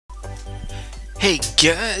Hey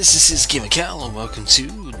guys, this is GamerCal and welcome to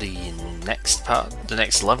the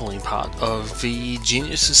next leveling part of the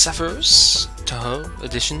Genius of Sephiroth Touhou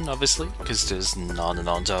edition, obviously, because there's not a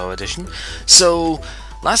non-Touhou edition. So,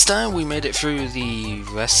 last time we made it through the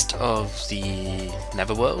rest of the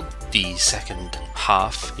Netherworld, the second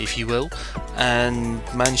half, if you will, and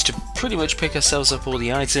managed to pretty much pick ourselves up all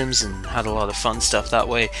the items and had a lot of fun stuff that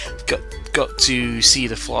way. Got to see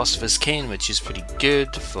the Philosopher's Cane, which is pretty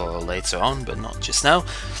good for later on, but not just now.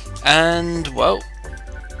 And, well,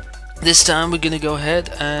 this time we're going to go ahead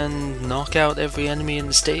and knock out every enemy in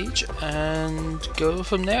the stage and go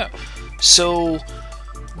from there. So,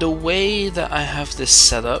 the way that I have this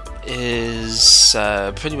set up is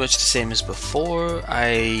pretty much the same as before.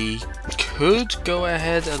 I could go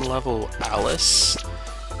ahead and level Alice,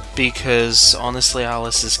 because honestly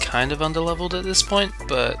Alice is kind of underleveled at this point,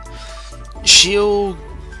 but she'll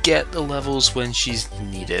get the levels when she's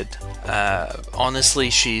needed. Honestly,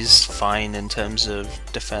 she's fine in terms of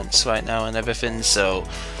defense right now and everything, so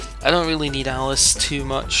I don't really need Alice too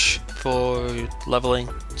much for leveling,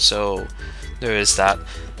 so there is that.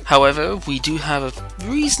 However, we do have a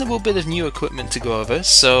reasonable bit of new equipment to go over,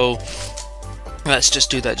 so let's just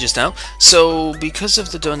do that just now. So, because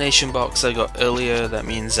of the donation box I got earlier, that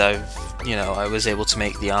means I was able to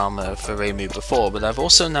make the armor for Reimu before, but I've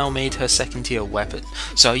also now made her second tier weapon.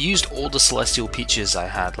 So I used all the celestial peaches I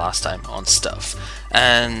had last time on stuff,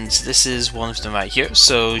 and this is one of them right here.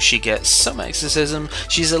 So she gets some exorcism.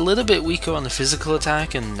 She's a little bit weaker on the physical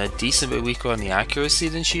attack and a decent bit weaker on the accuracy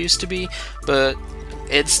than she used to be, but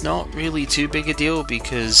it's not really too big a deal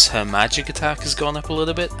because her magic attack has gone up a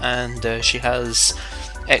little bit, and she has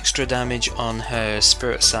extra damage on her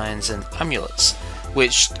spirit signs and amulets,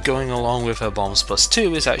 which, going along with her bombs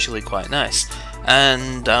 +2, is actually quite nice.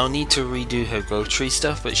 And I'll need to redo her growth tree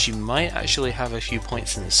stuff, but she might actually have a few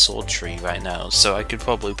points in the sword tree right now, so I could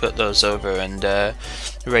probably put those over and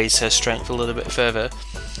raise her strength a little bit further.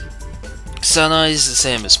 Sun Eyes the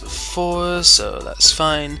same as before, so that's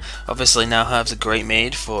fine. Obviously now have the Great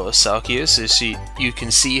Maid for Sakia, so you can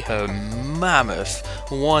see her mammoth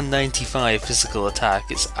 195 physical attack.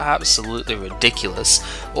 It's absolutely ridiculous.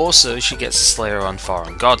 Also, she gets a Slayer on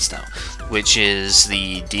Foreign Gods now, which is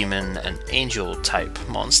the demon and angel type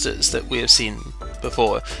monsters that we have seen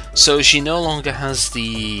before. So she no longer has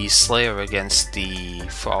the Slayer against the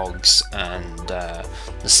frogs and the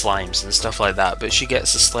slimes and stuff like that, but she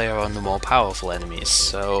gets the Slayer on the more powerful enemies,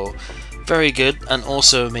 so very good, and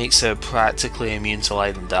also makes her practically immune to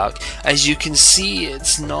light and dark. As you can see,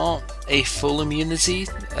 it's not a full immunity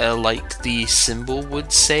like the symbol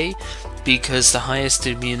would say, because the highest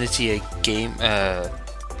immunity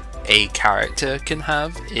a character can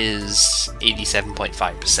have is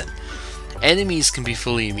 87.5%. Enemies can be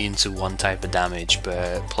fully immune to one type of damage,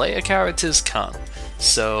 but player characters can't.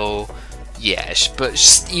 So, yeah,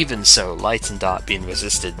 but even so, light and dark being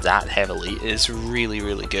resisted that heavily is really,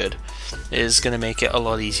 really good. It is going to make it a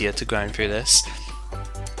lot easier to grind through this.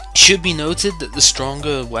 Should be noted that the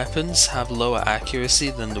stronger weapons have lower accuracy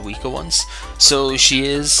than the weaker ones, so she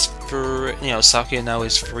is, Sakuya now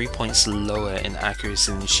is 3 points lower in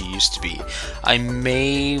accuracy than she used to be. I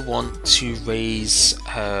may want to raise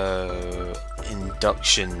her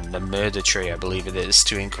induction, the murder tree I believe it is,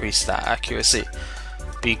 to increase that accuracy,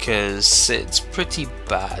 because it's pretty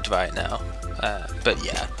bad right now, but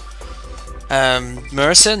yeah.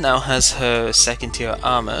 Marissa now has her second tier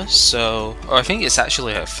armor, or I think it's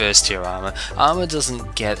actually her first tier armor. Armor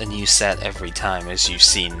doesn't get a new set every time, as you've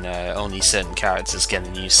seen. Only certain characters get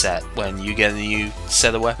a new set when you get a new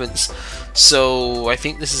set of weapons. So I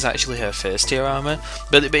think this is actually her first tier armor,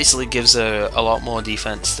 but it basically gives her a lot more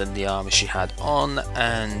defense than the armor she had on,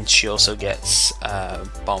 and she also gets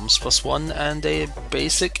bombs +1 and a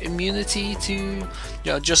basic immunity to,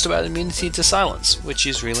 just about immunity to silence, which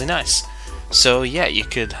is really nice. So yeah, you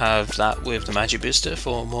could have that with the magic booster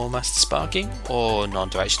for more master sparking, or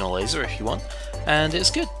non-directional laser if you want, and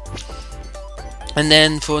it's good. And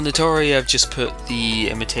then for Satori, I've just put the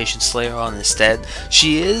Imitation Slayer on instead.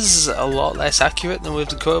 She is a lot less accurate than with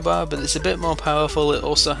the crowbar, but it's a bit more powerful. It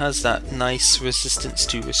also has that nice resistance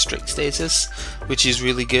to restrict status, which is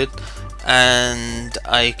really good. And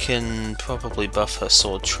I can probably buff her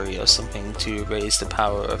sword tree or something to raise the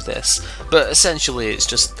power of this, but essentially it's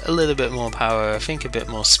just a little bit more power, I think a bit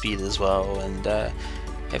more speed as well, and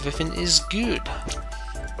everything is good.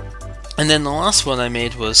 And then the last one I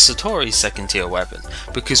made was Satori's second tier weapon,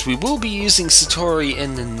 because we will be using Satori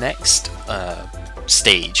in the next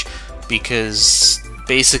stage, because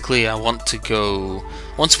basically I want to go,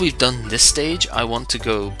 once we've done this stage, I want to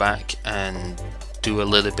go back and do a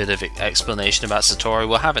little bit of explanation about Satori.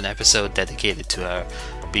 We'll have an episode dedicated to her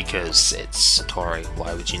because it's Satori.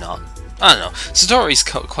 Why would you not? I don't know. Satori's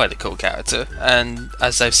quite a cool character, and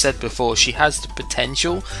as I've said before, she has the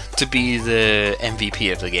potential to be the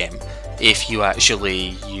MVP of the game if you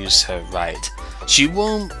actually use her right. She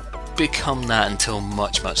won't become that until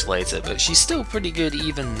much later, but she's still pretty good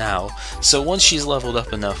even now. So once she's leveled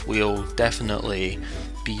up enough, we'll definitely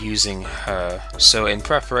be using her. So in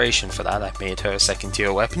preparation for that, I made her a second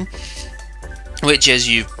tier weapon, which, as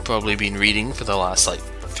you've probably been reading for the last like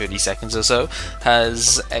 30 seconds or so,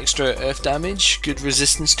 has extra earth damage, good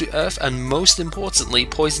resistance to earth, and most importantly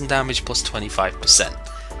poison damage plus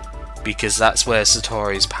 25%, because that's where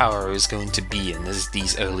Satori's power is going to be in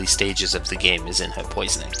these early stages of the game, is in her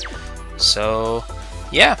poisoning. So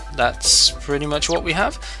yeah, that's pretty much what we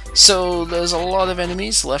have. So there's a lot of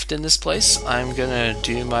enemies left in this place. I'm gonna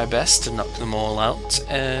do my best to knock them all out,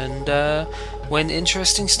 and when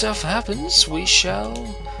interesting stuff happens, we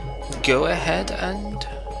shall go ahead and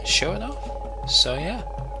show it off. So yeah.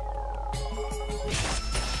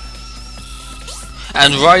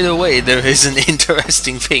 And right away there is an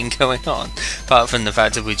interesting thing going on, apart from the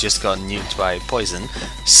fact that we just got nuked by poison.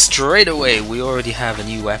 Straight away we already have a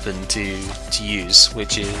new weapon to use,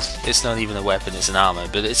 which is, it's not even a weapon, it's an armor,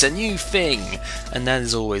 but it's a new thing, and that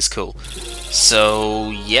is always cool. So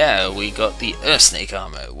yeah, we got the Earth Snake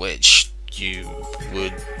armor, which you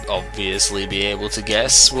would obviously be able to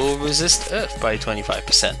guess will resist Earth by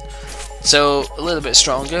 25%. So a little bit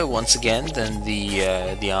stronger once again than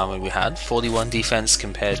the armor we had. 41 defense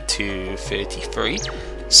compared to 33.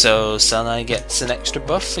 So Sanai gets an extra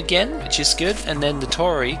buff again, which is good, and then the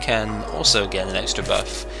Tori can also get an extra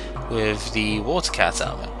buff with the Water Cat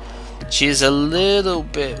armor. She is a little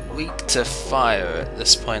bit weak to fire at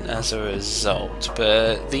this point as a result,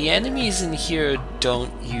 but the enemies in here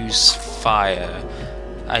don't use fire,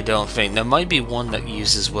 I don't think. There might be one that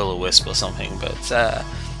uses Will-O-Wisp or something, but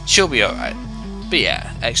she'll be alright. But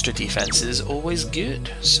yeah, extra defense is always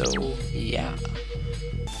good, so yeah.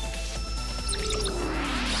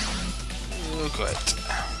 Oh, great.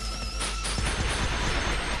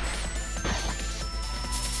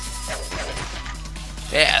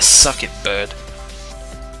 Yeah, suck it, bird.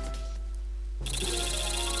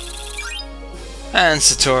 And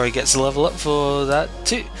Satori gets a level up for that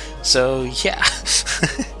too. So yeah.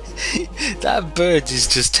 That bird is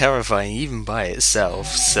just terrifying even by itself,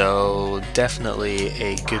 so definitely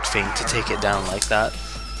a good thing to take it down like that.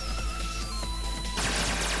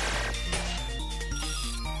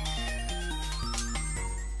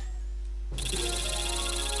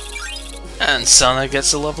 And Sana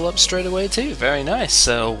gets a level up straight away too, very nice.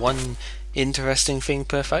 So one interesting thing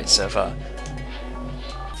per fight so far.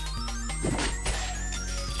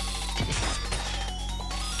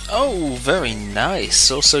 Oh, very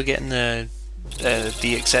nice. Also getting the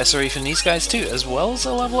accessory from these guys too, as well as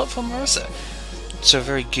a level up from Marissa. So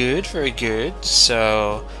very good, very good.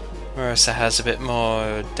 So Marissa has a bit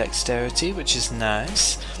more dexterity, which is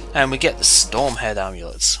nice. And we get the Stormhead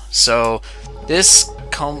amulets. So this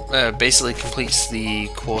basically completes the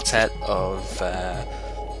quartet of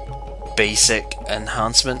basic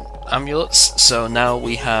enhancement amulets. So now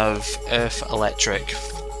we have Earth, Electric,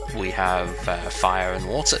 we have fire and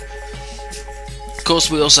water. Of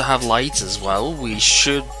course, we also have light as well. We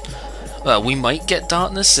should, we might get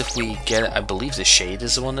darkness if we get it. I believe the shade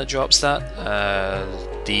is the one that drops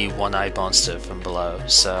that, the one-eyed monster from below.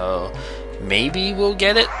 So maybe we'll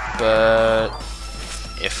get it, but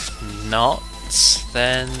if not,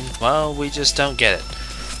 then well, we just don't get it.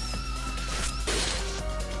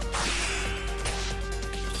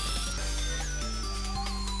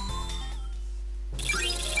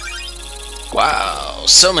 Wow,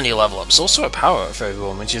 so many level ups. Also a power up for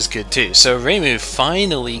everyone, which is good too. So Reimu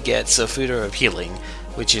finally gets a Fudo of Healing,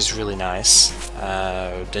 which is really nice.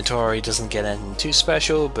 Dentori doesn't get anything too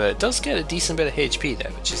special, but does get a decent bit of HP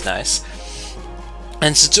there, which is nice.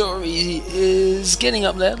 And Satori is getting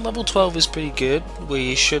up there. Level 12 is pretty good.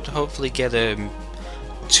 We should hopefully get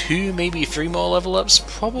 2, maybe 3 more level ups.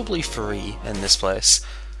 Probably 3 in this place.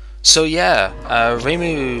 So yeah,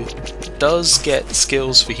 Reimu does get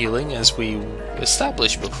skills for healing, as we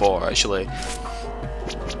established before actually.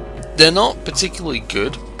 They're not particularly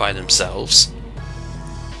good by themselves.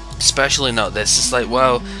 Especially not this. It's like,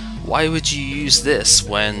 well, why would you use this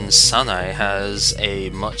when Sanai has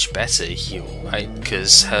a much better heal, right?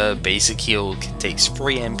 Because her basic heal takes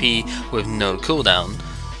 3 MP with no cooldown.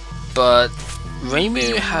 But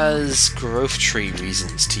Reimu has growth tree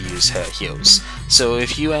reasons to use her heals, so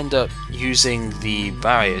if you end up using the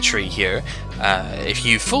barrier tree here, if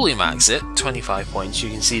you fully max it, 25 points, you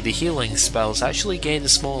can see the healing spells actually gain a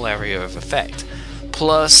small area of effect.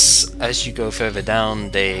 Plus, as you go further down,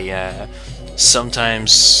 they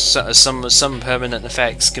sometimes some permanent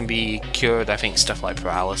effects can be cured. I think stuff like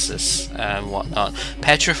paralysis and whatnot.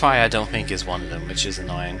 Petrify I don't think is one of them, which is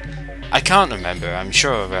annoying. I can't remember. I'm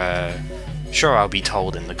sure I'll be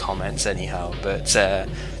told in the comments anyhow, but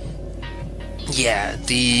yeah,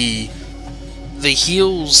 the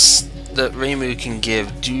heals that Reimu can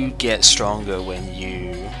give do get stronger when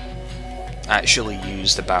you actually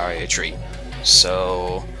use the barrier tree,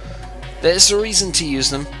 so there's a reason to use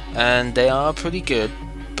them, and they are pretty good,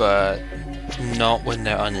 but not when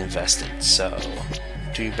they're uninvested, so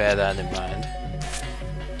do bear that in mind.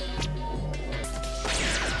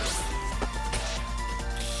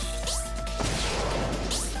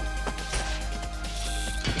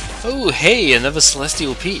 Oh hey, another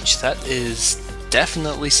Celestial Peach. That is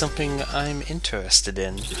definitely something I'm interested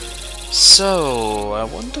in. So, I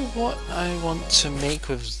wonder what I want to make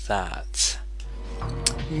with that.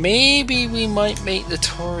 Maybe we might make the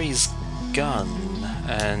Tori's gun,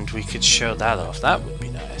 and we could show that off. That would be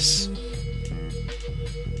nice.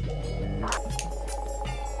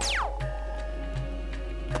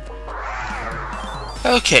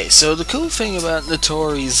 Okay, so the cool thing about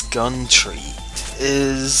Notori's gun tree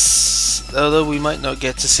is, although we might not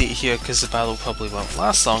get to see it here because the battle probably won't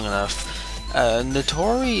last long enough,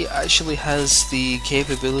 Notori actually has the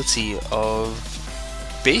capability of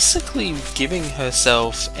basically giving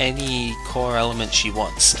herself any core element she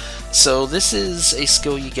wants. So this is a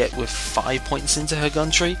skill you get with 5 points into her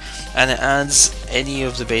gun tree, and it adds any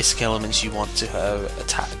of the basic elements you want to her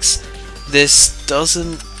attacks. This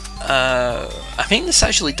doesn't I think this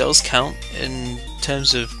actually does count in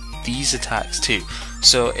terms of these attacks too,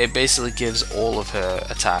 so it basically gives all of her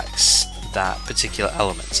attacks that particular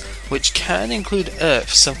element, which can include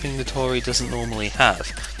Earth, something Notori doesn't normally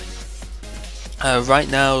have. Right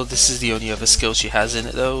now this is the only other skill she has in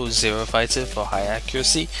it though, Zero Fighter for high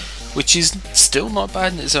accuracy, which is still not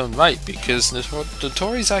bad in its own right, because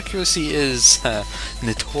Notori's accuracy is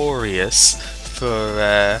notorious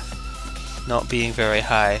for not being very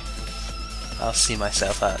high. I'll see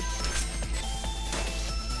myself out.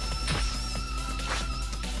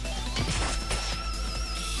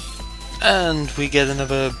 And we get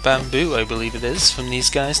another bamboo, I believe it is, from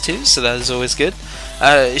these guys too, so that is always good.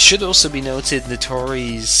 It should also be noted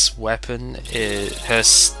Notori's weapon, her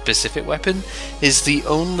specific weapon, is the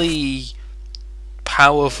only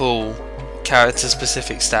powerful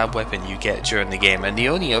character-specific stab weapon you get during the game, and the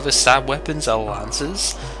only other stab weapons are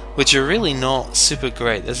lances, which are really not super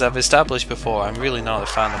great. As I've established before, I'm really not a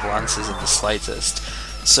fan of lances in the slightest.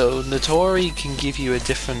 So Notori can give you a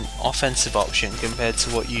different offensive option compared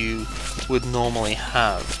to what you would normally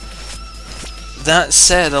have. That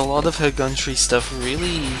said, a lot of her gun tree stuff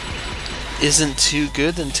really isn't too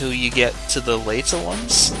good until you get to the later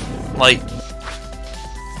ones. Like,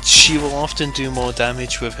 she will often do more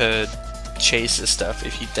damage with her chaser stuff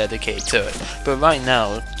if you dedicate to it, but right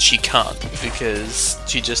now she can't because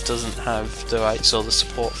she just doesn't have the right sort of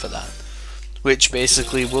support for that, which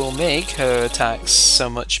basically will make her attacks so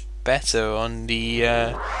much better on the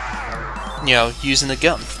you know, using a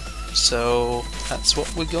gun. So that's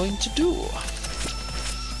what we're going to do.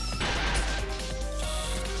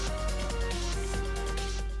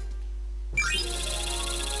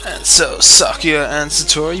 And so Sakuya and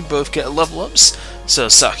Satori both get level ups. So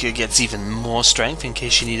Sakuya gets even more strength in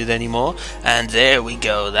case you needed any more, and there we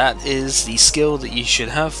go. That is the skill that you should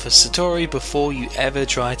have for Satori before you ever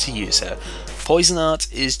try to use her. Poison Art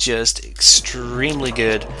is just extremely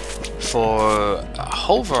good for a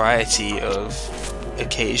whole variety of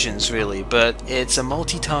occasions really, but it's a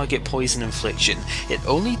multi-target poison infliction. It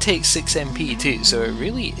only takes 6 MP too, so it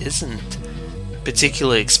really isn't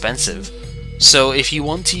particularly expensive. So if you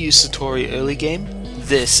want to use Satori early game,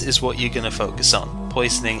 this is what you're going to focus on,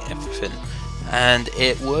 poisoning everything. And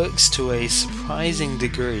it works to a surprising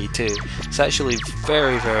degree too. It's actually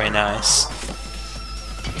very, very nice.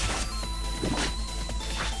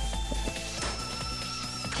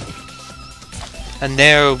 And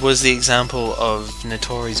there was the example of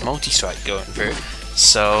Notori's multi-strike going through.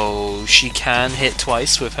 So she can hit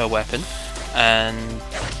twice with her weapon, and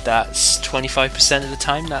that's 25% of the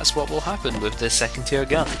time that's what will happen with this second tier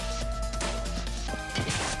gun.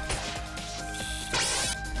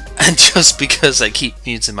 And just because I keep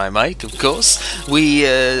muting my mic, of course, we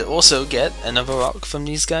also get another rock from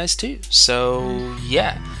these guys too. So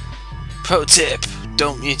yeah, pro tip,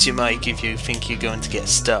 don't mute your mic if you think you're going to get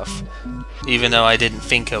stuff. Even though I didn't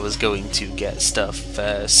think I was going to get stuff,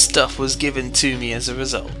 stuff was given to me as a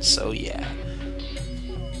result, so yeah.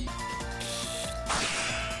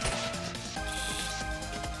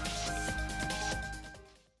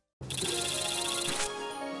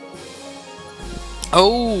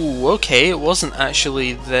 Oh, okay, it wasn't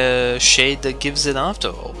actually the shade that gives it after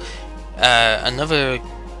all. Another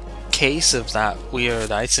case of that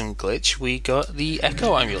weird item glitch, we got the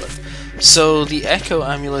Echo Amulet. So the Echo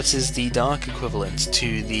Amulet is the dark equivalent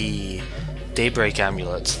to the Daybreak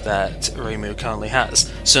Amulet that Reimu currently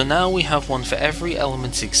has. So now we have one for every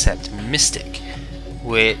element except Mystic,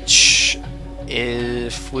 which,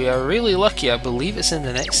 if we are really lucky, I believe it's in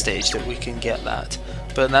the next stage that we can get that.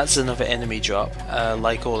 But that's another enemy drop,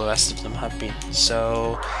 like all the rest of them have been.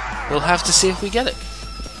 So we'll have to see if we get it.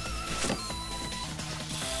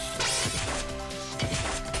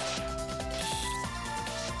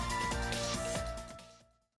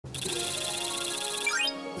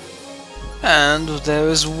 And there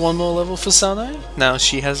is one more level for Satori. Now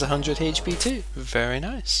she has 100 HP too. Very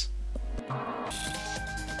nice.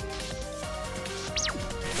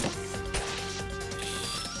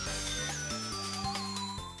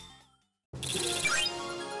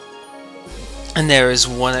 And there is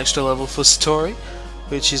one extra level for Satori,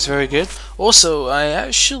 which is very good. Also, I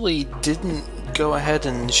actually didn't go ahead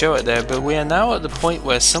and show it there, but we are now at the point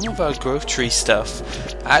where some of our growth tree stuff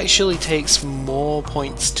actually takes more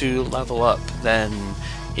points to level up than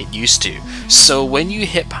it used to. So when you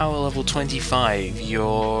hit power level 25,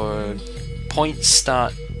 your points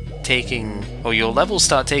start taking, or your levels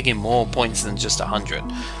start taking more points than just 100.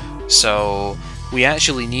 So we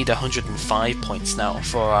actually need 105 points now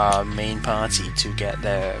for our main party to get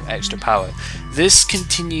their extra power. This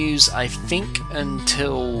continues, I think,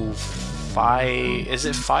 until is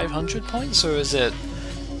it 500 points, or is it...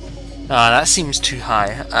 that seems too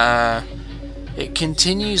high. It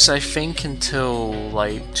continues, I think, until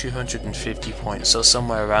like 250 points, so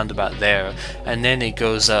somewhere around about there, and then it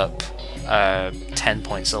goes up 10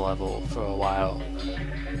 points a level for a while.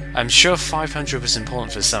 I'm sure 500 was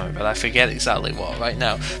important for Summer, but I forget exactly what right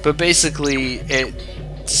now. But basically,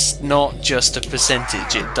 it's not just a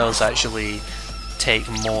percentage, it does actually take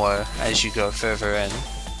more as you go further in.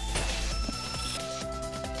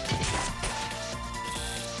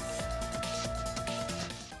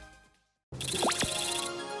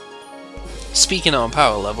 Speaking on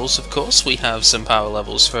power levels, of course, we have some power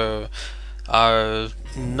levels for our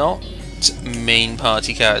not main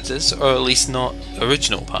party characters, or at least not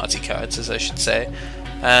original party characters, I should say,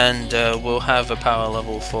 and we'll have a power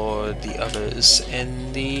level for the others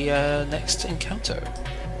in the next encounter.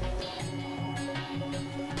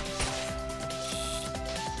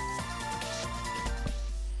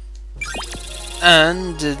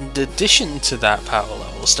 And in addition to that power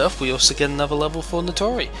level stuff, we also get another level for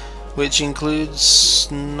Satori, which includes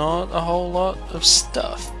not a whole lot of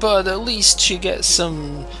stuff, but at least she gets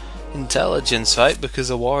some intelligence, right? Because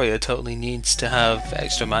a warrior totally needs to have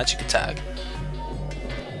extra magic attack.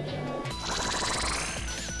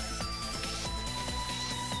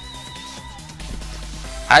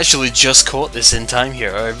 I actually just caught this in time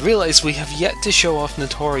here. I realized we have yet to show off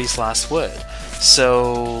Satori's last word,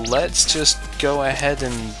 so let's just go ahead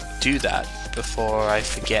and do that before I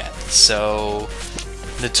forget. So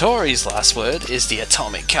Satori's last word is the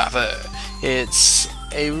Atomic Cover. It's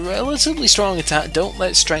a relatively strong attack. Don't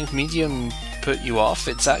let Strength Medium put you off.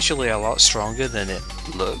 It's actually a lot stronger than it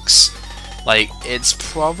looks. Like, it's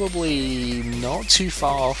probably not too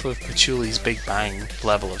far off of Patchouli's Big Bang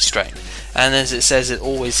level of strength. And as it says, it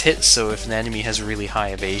always hits, so if an enemy has really high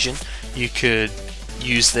evasion, you could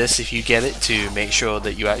use this if you get it to make sure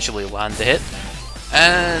that you actually land the hit.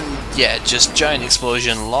 And yeah, just giant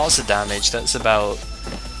explosion, lots of damage. That's about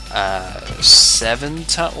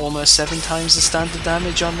almost 7 times the standard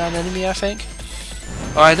damage on that enemy, I think.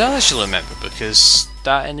 Or I don't actually remember, because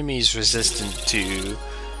that enemy is resistant to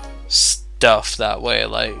stuff that way.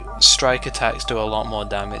 Like, strike attacks do a lot more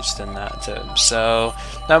damage than that too. So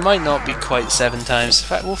that might not be quite 7 times. In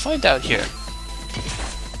fact, we'll find out here.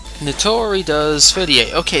 Satori does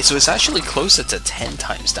 38. Okay, so it's actually closer to 10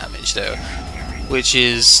 times damage though, which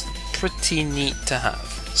is pretty neat to have.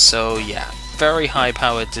 So yeah, very high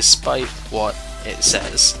power despite what it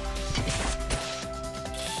says.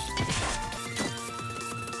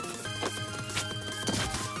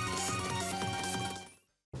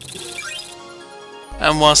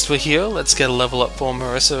 And whilst we're here, let's get a level up for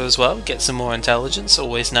Marissa as well, get some more intelligence,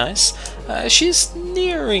 always nice. She's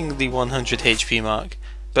nearing the 100 HP mark,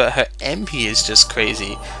 but her MP is just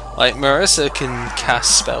crazy. Like, Marissa can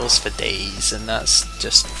cast spells for days, and that's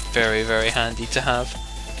just very, very handy to have.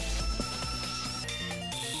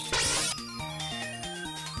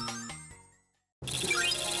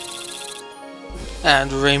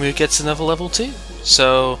 And Reimu gets another level too.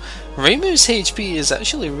 So Reimu's HP is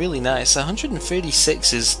actually really nice.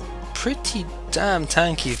 136 is pretty damn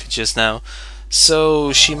tanky for just now.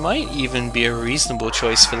 So she might even be a reasonable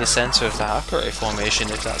choice for the center of the Hakare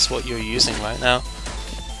formation if that's what you're using right now.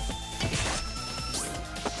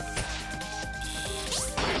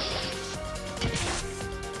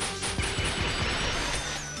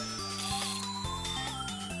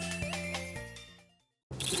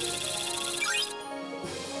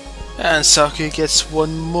 And Saku gets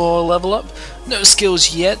one more level up. No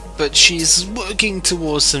skills yet, but she's working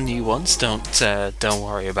towards some new ones. Don't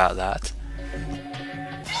worry about that.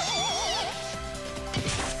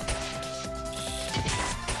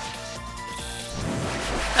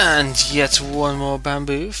 And yet one more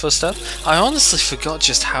bamboo for stuff. I honestly forgot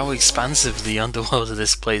just how expansive the underworld of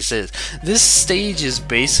this place is. This stage is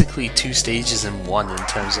basically 2 stages in one in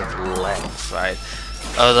terms of length, right?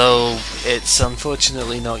 Although it's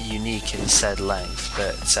unfortunately not unique in said length,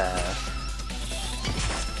 but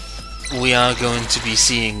we are going to be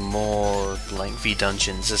seeing more lengthy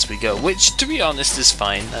dungeons as we go, which to be honest is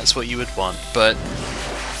fine, that's what you would want, but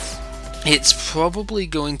it's probably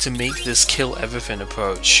going to make this kill everything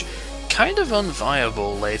approach kind of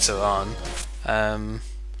unviable later on.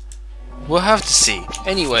 We'll have to see.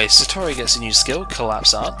 Anyway, Satori gets a new skill,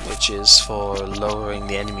 Collapse Art, which is for lowering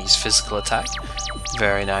the enemy's physical attack.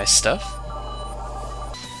 Very nice stuff.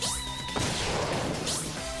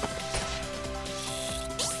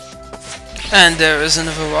 And there is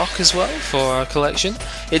another rock as well for our collection.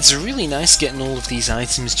 It's really nice getting all of these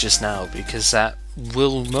items just now, because that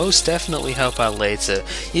will most definitely help out later.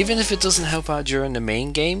 Even if it doesn't help out during the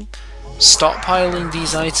main game, stockpiling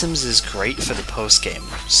these items is great for the post-game,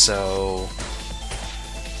 so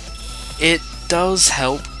it does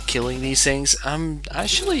help killing these things. I'm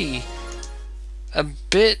actually a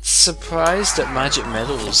bit surprised that magic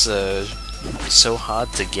medals are so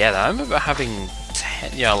hard to get. I remember having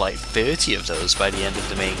 10, like 30 of those by the end of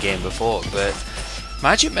the main game before, but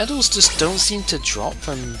magic medals just don't seem to drop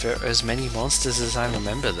from as many monsters as I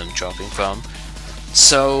remember them dropping from.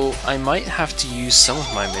 So I might have to use some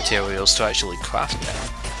of my materials to actually craft them.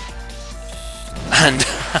 And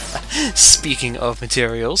speaking of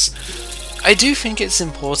materials, I do think it's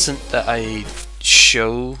important that I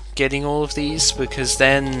show getting all of these, because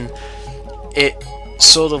then it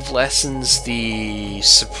sort of lessens the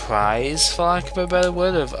surprise, for lack of a better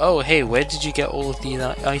word, of, oh hey, where did you get all of these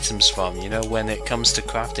items from, you know, when it comes to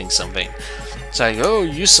crafting something. It's like, oh,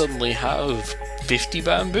 you suddenly have 50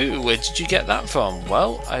 bamboo, where did you get that from?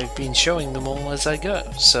 Well, I've been showing them all as I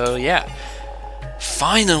go, so yeah.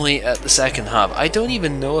 Finally at the second hub. I don't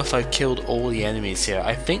even know if I've killed all the enemies here.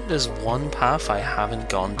 I think there's one path I haven't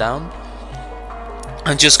gone down.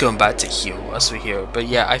 I'm just going back to heal as we're here, but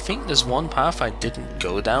yeah, I think there's one path I didn't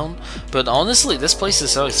go down, but honestly this place is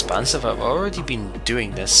so expansive. I've already been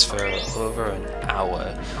doing this for over an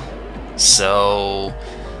hour, so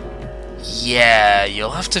yeah,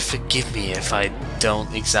 you'll have to forgive me if I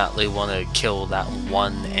don't exactly want to kill that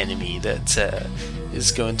one enemy that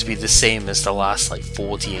is going to be the same as the last like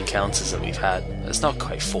 40 encounters that we've had. It's not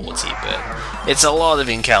quite 40, but it's a lot of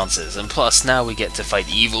encounters, and plus now we get to fight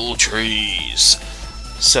evil trees.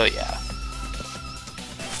 So yeah.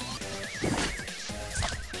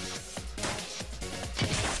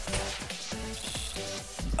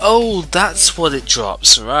 Oh, that's what it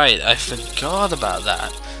drops, right, I forgot about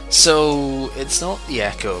that. So it's not the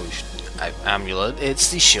Echo Amulet,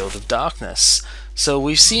 it's the Shield of Darkness. So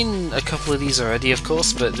we've seen a couple of these already, of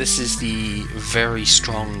course, but this is the very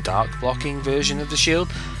strong dark blocking version of the shield.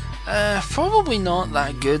 Probably not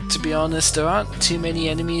that good, to be honest. There aren't too many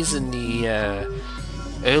enemies in the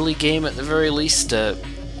early game, at the very least, that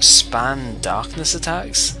span darkness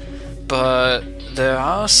attacks, but there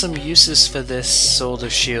are some uses for this sort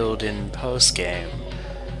of shield in post-game.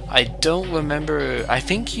 I don't remember, I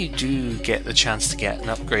think you do get the chance to get an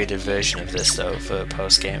upgraded version of this though for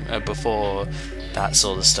post-game, before that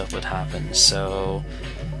sort of stuff would happen, so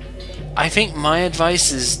I think my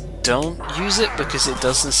advice is don't use it because it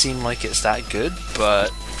doesn't seem like it's that good,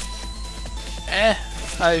 but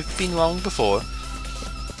I've been wrong before.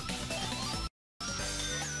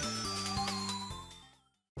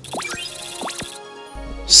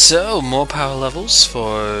 So, more power levels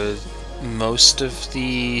for most of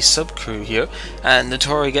the sub-crew here, and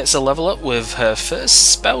Satori gets a level up with her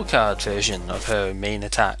first spell card version of her main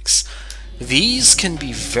attacks. These can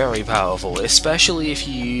be very powerful, especially if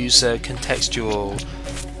you use contextual...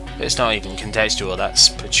 It's not even contextual, that's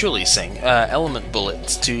Patchouli's thing. Element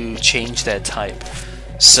bullets to change their type.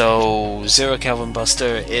 So, Zero Kelvin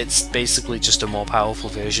Buster, it's basically just a more powerful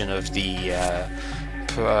version of the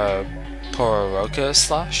Pororoka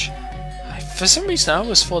Slash. For some reason I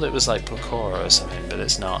always thought it was like Pokora or something, but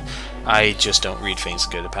it's not. I just don't read things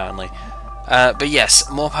good apparently. But yes,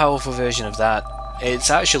 more powerful version of that.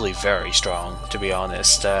 It's actually very strong, to be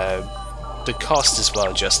honest. The cost is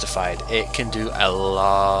well justified. It can do a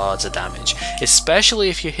lot of damage, especially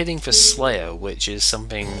if you're hitting for Slayer, which is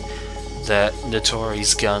something that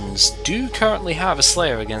Notori's guns do currently have a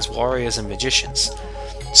Slayer against warriors and magicians.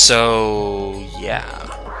 So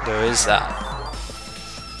yeah, there is that.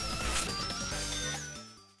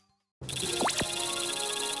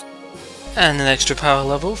 And an extra power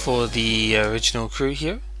level for the original crew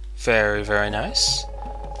here. Very, very nice.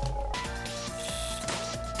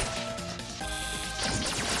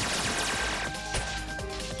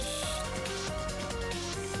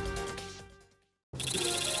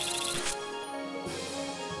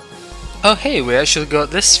 Oh hey, we actually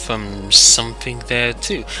got this from something there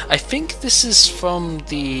too. I think this is from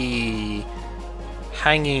the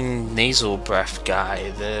hanging nasal breath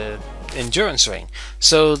guy, the endurance ring.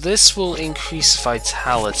 So this will increase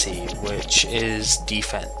vitality, which is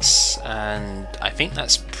defense, and I think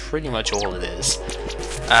that's pretty much all it is.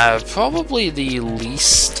 Probably the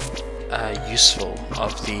least useful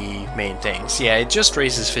of the main things. Yeah, it just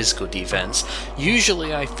raises physical defense.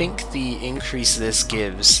 Usually I think the increase this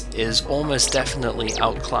gives is almost definitely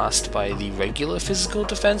outclassed by the regular physical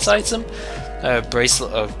defense item,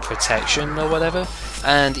 Bracelet of Protection or whatever,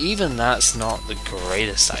 and even that's not the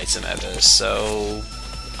greatest item ever, so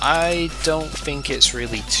I don't think it's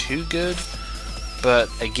really too good. But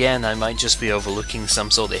again, I might just be overlooking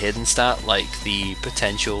some sort of hidden stat like the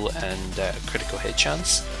potential and critical hit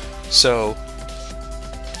chance. So,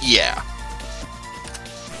 yeah.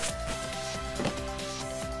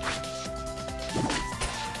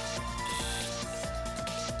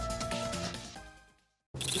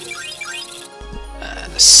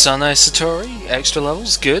 Sunai Satori, extra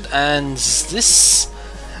levels, good, and this...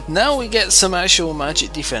 Now we get some actual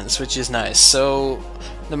magic defense, which is nice. So,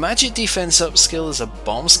 the magic defense up skill is a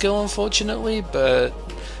bomb skill, unfortunately, but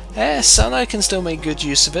Sunai can still make good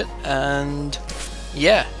use of it, and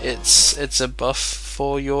yeah, it's a buff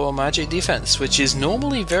for your magic defense, which is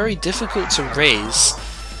normally very difficult to raise,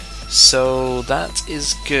 so that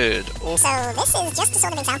is good. So this is just a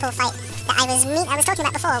sort of example fight that I was talking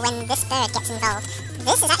about before when this bird gets involved.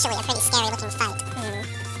 This is actually a pretty scary looking fight.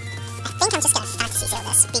 I think I'm just going to fantasy seal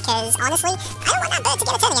this, because honestly, I don't want that bird to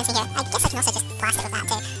get a turn against me here. I guess I can also just blast it with that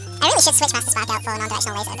too. I really should switch Master Spark out for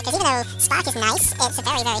non-directional laser, because even though Spark is nice, it's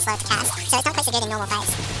very, very slow to cast, so it's not quite so good in normal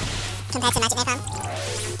fights compared to Magic Napalm.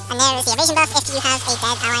 And there is the evasion buff if you have a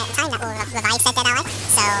dead ally at the time, that will revive said dead ally,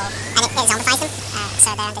 so, and it zombifies them, so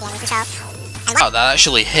they're under the enemy control. Oh, that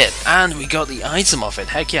actually hit, and we got the item off it.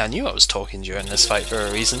 Heck yeah, I knew I was talking during this fight for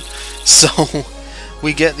a reason. So,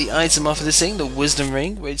 we get the item off of this thing, the Wisdom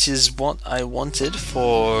Ring, which is what I wanted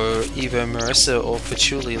for either Marissa or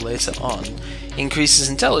Patchouli later on. Increases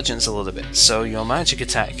intelligence a little bit, so your magic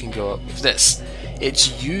attack can go up with this.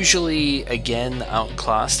 It's usually, again,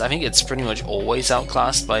 outclassed. I think it's pretty much always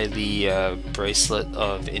outclassed by the Bracelet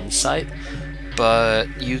of Insight, but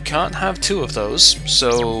you can't have two of those,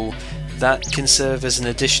 so that can serve as an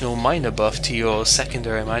additional minor buff to your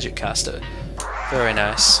secondary magic caster. Very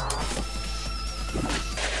nice.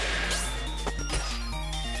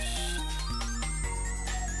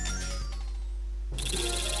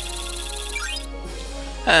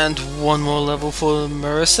 And one more level for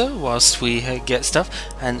Marissa whilst we get stuff,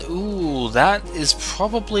 and ooh, that is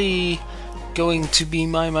probably going to be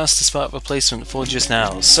my Master Spark replacement for just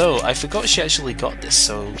now. So I forgot she actually got this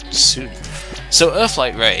so soon. So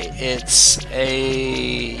Earthlight Ray, it's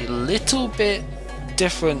a little bit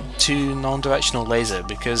different to non-directional laser,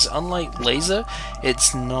 because unlike laser,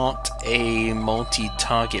 it's not a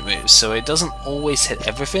multi-target move, so it doesn't always hit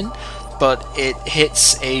everything, but it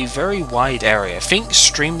hits a very wide area. Think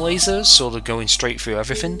stream laser, sort of going straight through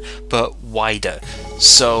everything, but wider.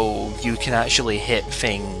 So you can actually hit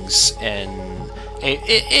things, and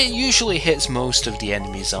it usually hits most of the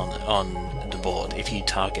enemies on the board if you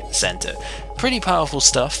target the center. Pretty powerful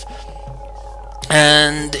stuff.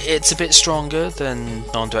 And it's a bit stronger than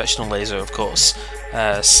non-directional laser, of course.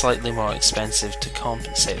 Slightly more expensive to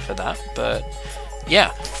compensate for that, but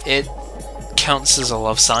yeah, it counts as a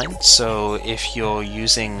love sign, so if you're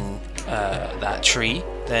using that tree,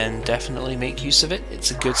 then definitely make use of it.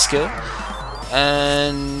 It's a good skill.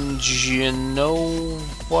 And you know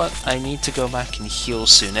what? I need to go back and heal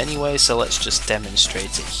soon anyway, so let's just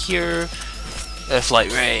demonstrate it here.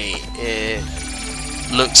 Earthlight Ray, it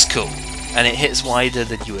looks cool, and it hits wider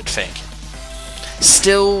than you would think.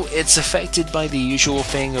 Still, it's affected by the usual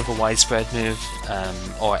thing of a widespread move,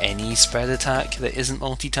 or any spread attack that isn't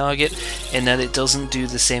multi-target, in that it doesn't do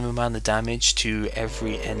the same amount of damage to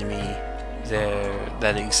every enemy there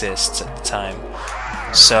that exists at the time.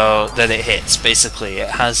 So that it hits. Basically, it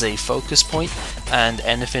has a focus point, and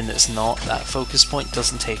anything that's not that focus point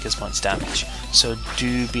doesn't take as much damage. So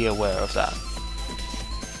do be aware of that.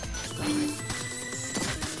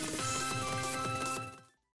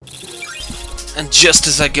 And just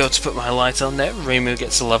as I go to put my light on there, Reimu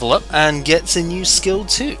gets a level up and gets a new skill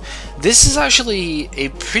too. This is actually a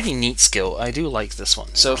pretty neat skill. I do like this one.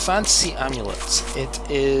 So Fantasy Amulets. It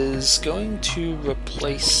is going to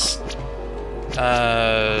replace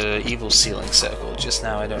Evil Sealing Circle. Just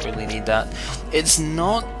now I don't really need that. It's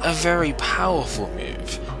not a very powerful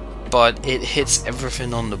move, but it hits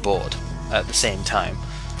everything on the board at the same time.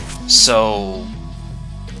 So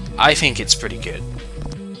I think it's pretty good.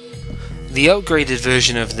 The upgraded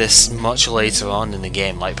version of this much later on in the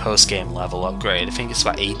game, like post-game level upgrade, I think it's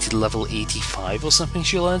about level 85 or something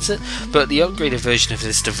she learns it, but the upgraded version of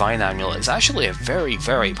this Divine Amulet is actually a very,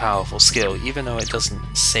 very powerful skill, even though it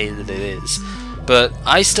doesn't say that it is. But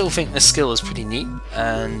I still think this skill is pretty neat,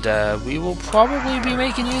 and we will probably be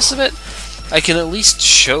making use of it. I can at least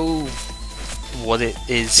show what it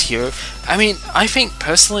is here. I mean, I think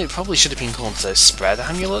personally it probably should have been called the Spread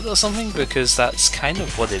Amulet or something, because that's kind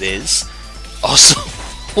of what it is. Also,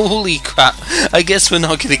 holy crap, I guess we're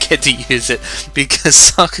not going to get to use it because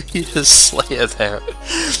Sakura's Slayer there.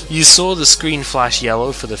 You saw the screen flash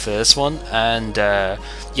yellow for the first one, and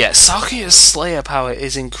yeah, Sakura's Slayer power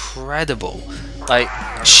is incredible. Like,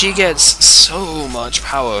 she gets so much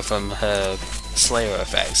power from her Slayer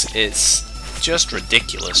effects, it's just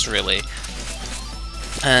ridiculous, really.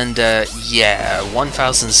 And yeah,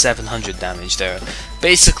 1,700 damage there.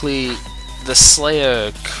 Basically, the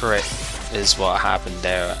Slayer crit is what happened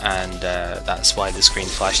there, and that's why the screen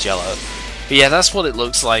flashed yellow. But yeah, that's what it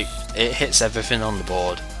looks like. It hits everything on the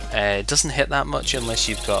board. It doesn't hit that much unless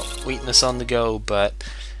you've got weakness on the go, but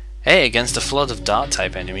hey, against a flood of dart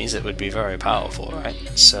type enemies it would be very powerful, right?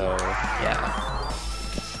 So yeah.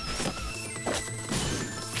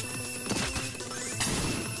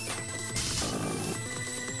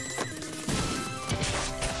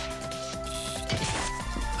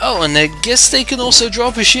 Oh, and I guess they can also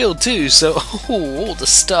drop a shield too, so all the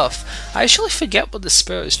stuff. I actually forget what the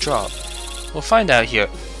spirits drop. We'll find out here.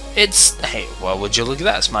 It's, hey, well, would you look at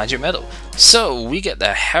that, it's magic metal. So, we get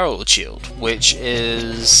the Herald Shield, which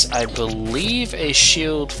is, I believe, a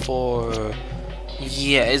shield for,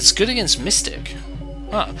 yeah, it's good against Mystic.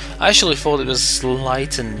 Huh. I actually thought it was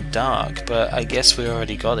light and dark, but I guess we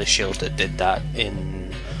already got a shield that did that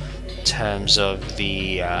in terms of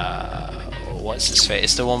the, what's his face?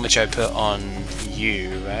 It's the one which I put on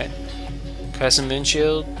you, right? Crescent Moon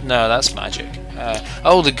Shield? No, that's magic.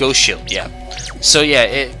 Oh, the GoS Shield, yeah. So yeah,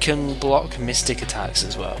 it can block mystic attacks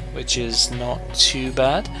as well, which is not too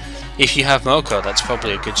bad. If you have Moko, that's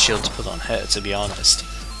probably a good shield to put on her, to be honest.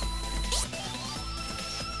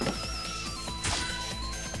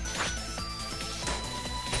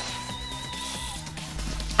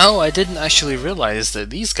 Oh, I didn't actually realize that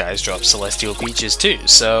these guys drop Celestial Peaches too,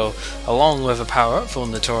 so along with a power-up for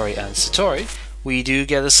Satori and Satori, we do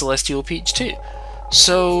get a Celestial Peach too.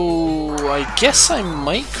 So I guess I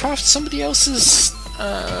might craft somebody else's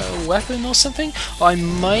weapon or something? Or I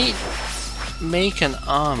might make an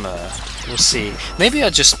armor, we'll see. Maybe I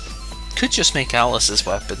could just make Alice's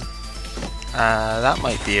weapon. That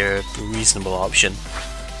might be a reasonable option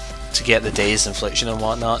to get the Dazed Infliction and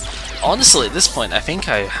whatnot. Honestly, at this point, I think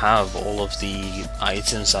I have all of the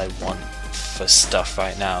items I want for stuff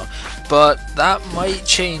right now, but that might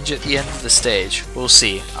change at the end of the stage. We'll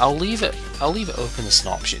see. I'll leave it open as an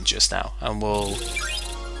option just now, and we'll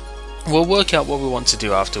work out what we want to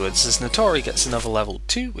do afterwards. As Satori gets another level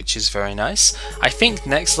 2, which is very nice. I think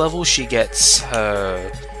next level she gets her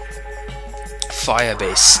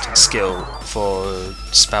fire-based skill for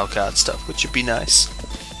spell card stuff, which would be nice.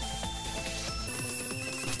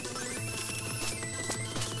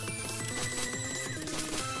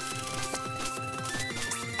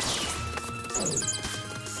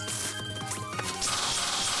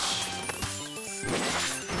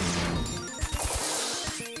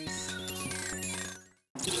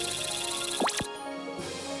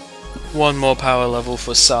 One more power level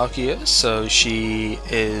for Sakura, so she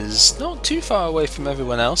is not too far away from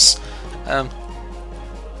everyone else.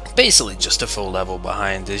 basically just a full level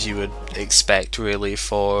behind, as you would expect really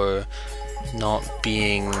for not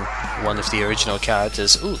being one of the original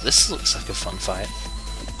characters. Ooh, this looks like a fun fight.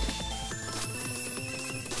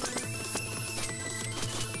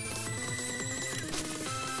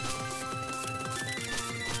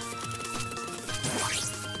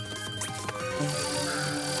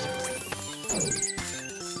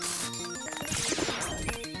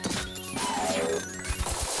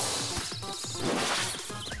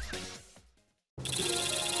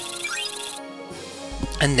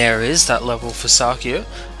 And there is that level for Sakuya,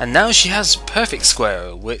 and now she has Perfect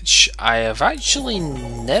Square, which I have actually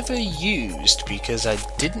never used because I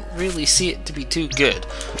didn't really see it to be too good.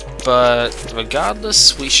 But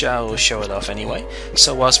regardless, we shall show it off anyway.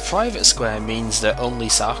 So whilst Private Square means that only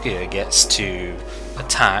Sakuya gets to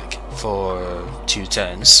attack for 2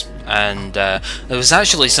 turns, and there was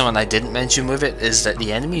actually something I didn't mention with it, is that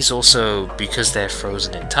the enemies also, because they're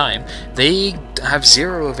frozen in time, they have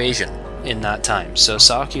 0 evasion in that time, so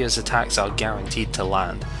Sakuya's attacks are guaranteed to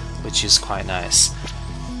land, which is quite nice.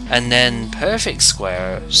 And then Perfect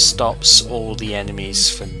Square stops all the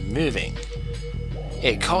enemies from moving.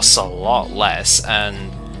 It costs a lot less,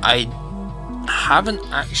 and I haven't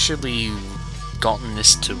actually gotten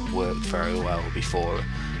this to work very well before.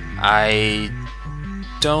 I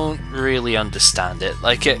don't really understand it.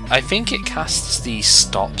 Like, I think it casts the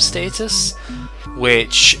stop status,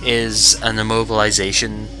 which is an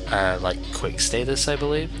immobilization, like quick status, I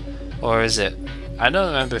believe, or is it? I don't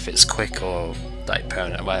remember if it's quick or like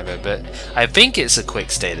permanent or whatever, but I think it's a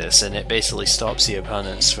quick status, and it basically stops the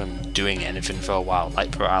opponents from doing anything for a while,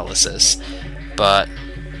 like paralysis. But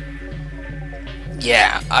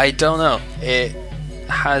yeah, I don't know. It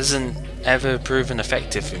hasn't ever proven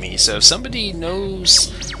effective for me. So if somebody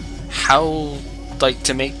knows how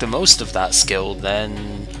to make the most of that skill,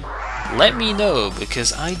 then let me know,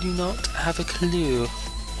 because I do not have a clue.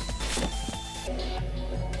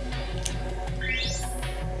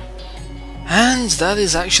 And that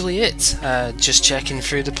is actually it. Just checking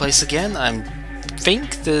through the place again. I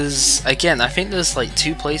think there's like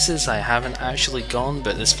 2 places I haven't actually gone,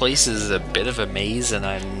 but this place is a bit of a maze, and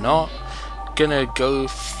I'm not gonna go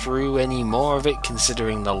through any more of it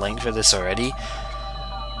considering the length of this already.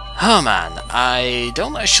 Oh man, I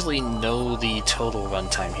don't actually know the total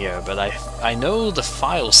runtime here, but I know the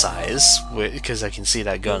file size, because I can see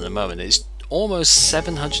that go in a moment. It's almost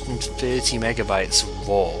 730 megabytes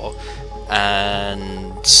raw,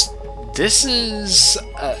 and this is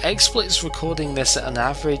XSplit's recording this at an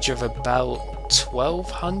average of about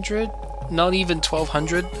 1200, not even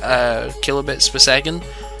 1200 kilobits per second.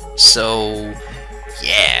 So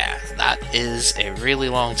yeah, that is a really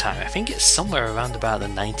long time. I think it's somewhere around about the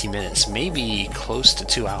 90 minutes, maybe close to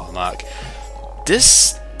 2-hour mark.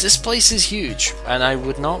 This place is huge, and I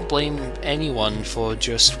would not blame anyone for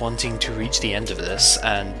just wanting to reach the end of this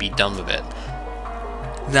and be done with it.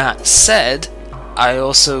 That said, I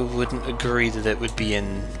also wouldn't agree that it would be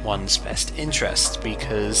in one's best interest,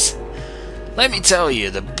 because let me tell you,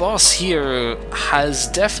 the boss here has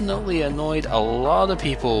definitely annoyed a lot of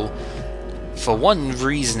people for one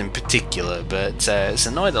reason in particular, but it's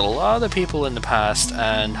annoyed a lot of people in the past,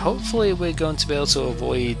 and hopefully we're going to be able to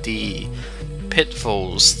avoid the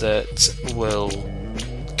pitfalls that will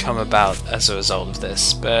come about as a result of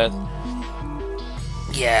this. But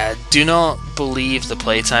yeah, do not believe the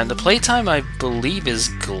playtime. The playtime, I believe, is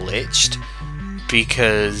glitched,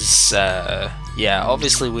 because yeah,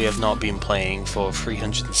 obviously we have not been playing for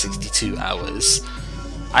 362 hours.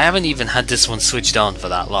 I haven't even had this one switched on for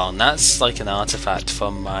that long. That's like an artifact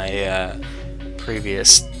from my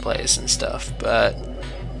previous plays and stuff. But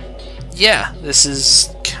yeah, this is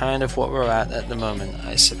kind of what we're at the moment,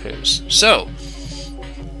 I suppose. So,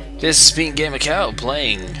 this has been Gamer Cow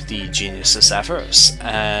playing the Genius of Sapphirus,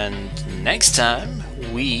 and next time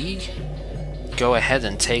we go ahead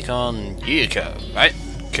and take on Yuko, right?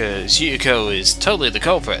 Because Yuko is totally the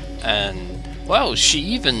culprit, and well, she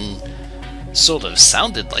even sort of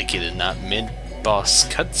sounded like it in that mid-boss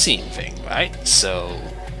cutscene thing, right? So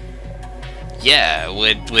yeah,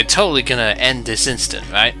 we're totally gonna end this instant,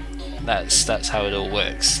 right? That's how it all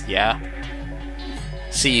works, yeah?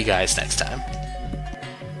 See you guys next time.